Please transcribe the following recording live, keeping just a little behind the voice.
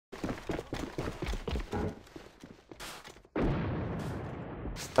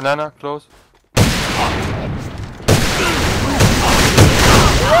Banana, close.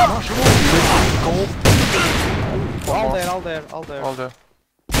 All there. All there.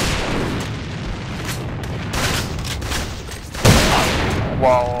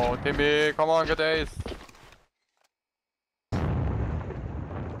 Wow, Timmy, come on, get ace.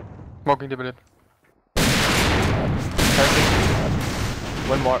 Smoking the bullet.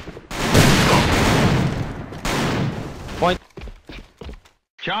 One more. Point.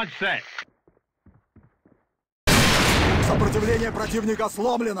 Charge set. Сопротивление противника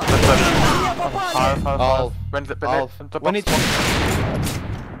сломлено. Half. When it's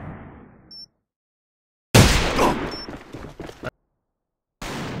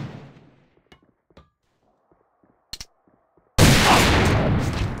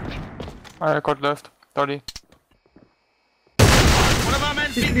I got left. 30. One of our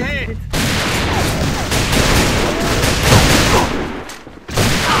men's been hit.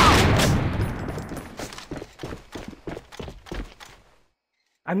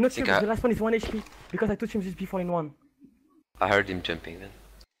 I'm not sure, but the last one is 1 HP because I touched him just before in one. I heard him jumping then.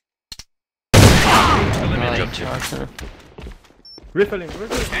 Eliminated. Riffling.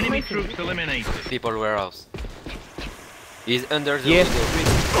 Enemy troops eliminated. People warehouse. He's under the yes.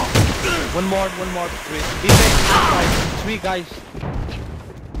 window. One more. Three guys.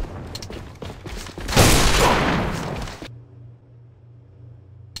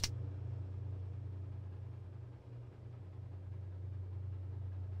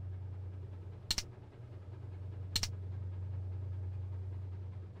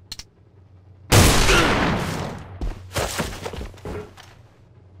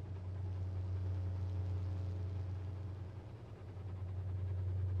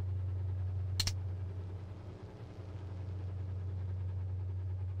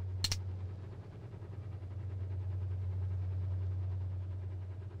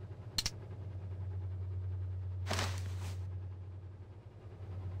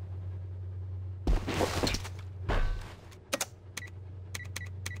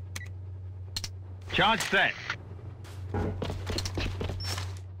 Charge set.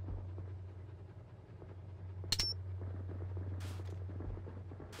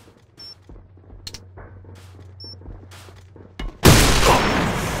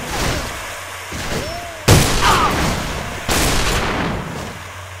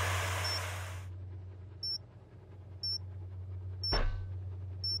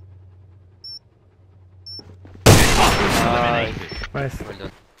 Nice. Well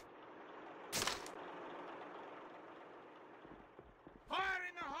done. Fire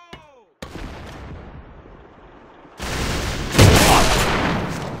in the hole!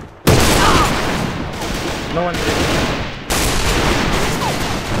 No one.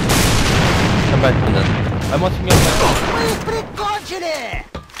 Come back. I'm watching your back.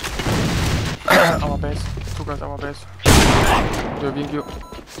 Our base. Two guys, our base. You're being you.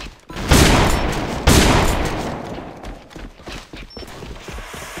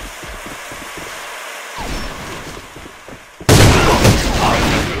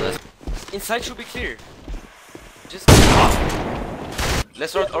 Inside should be clear. Just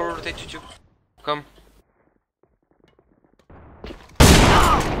let's rotate to you. Come.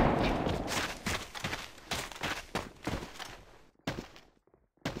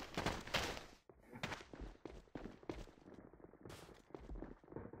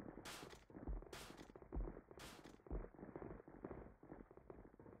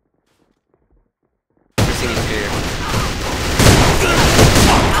 Everything is clear.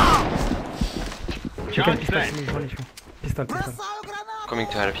 Charge set. Pistol. Coming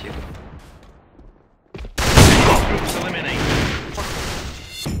to help you. Troops eliminated.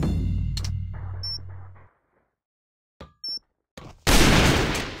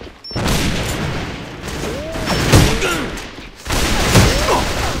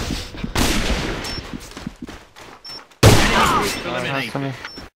 Troops eliminated.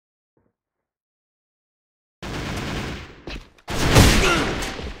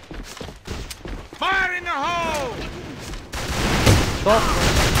 Fire in the hole! Stop.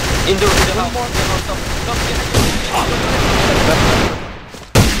 In the house.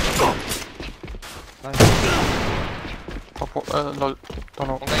 Stop. Lol. Don't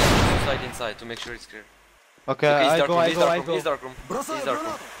know. One guy is inside to make sure it's clear. Okay, He's I dark go. room. He's dark room.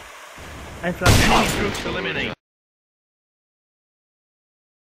 I'm flash. Enemy troops eliminated.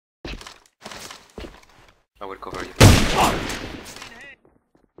 I will cover you.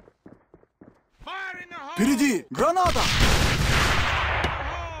 Fire in the hole! Впереди! Граната!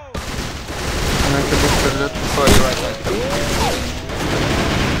 Connect the book to the For your right side.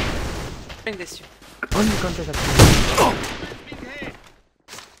 Bring this you. Only contact at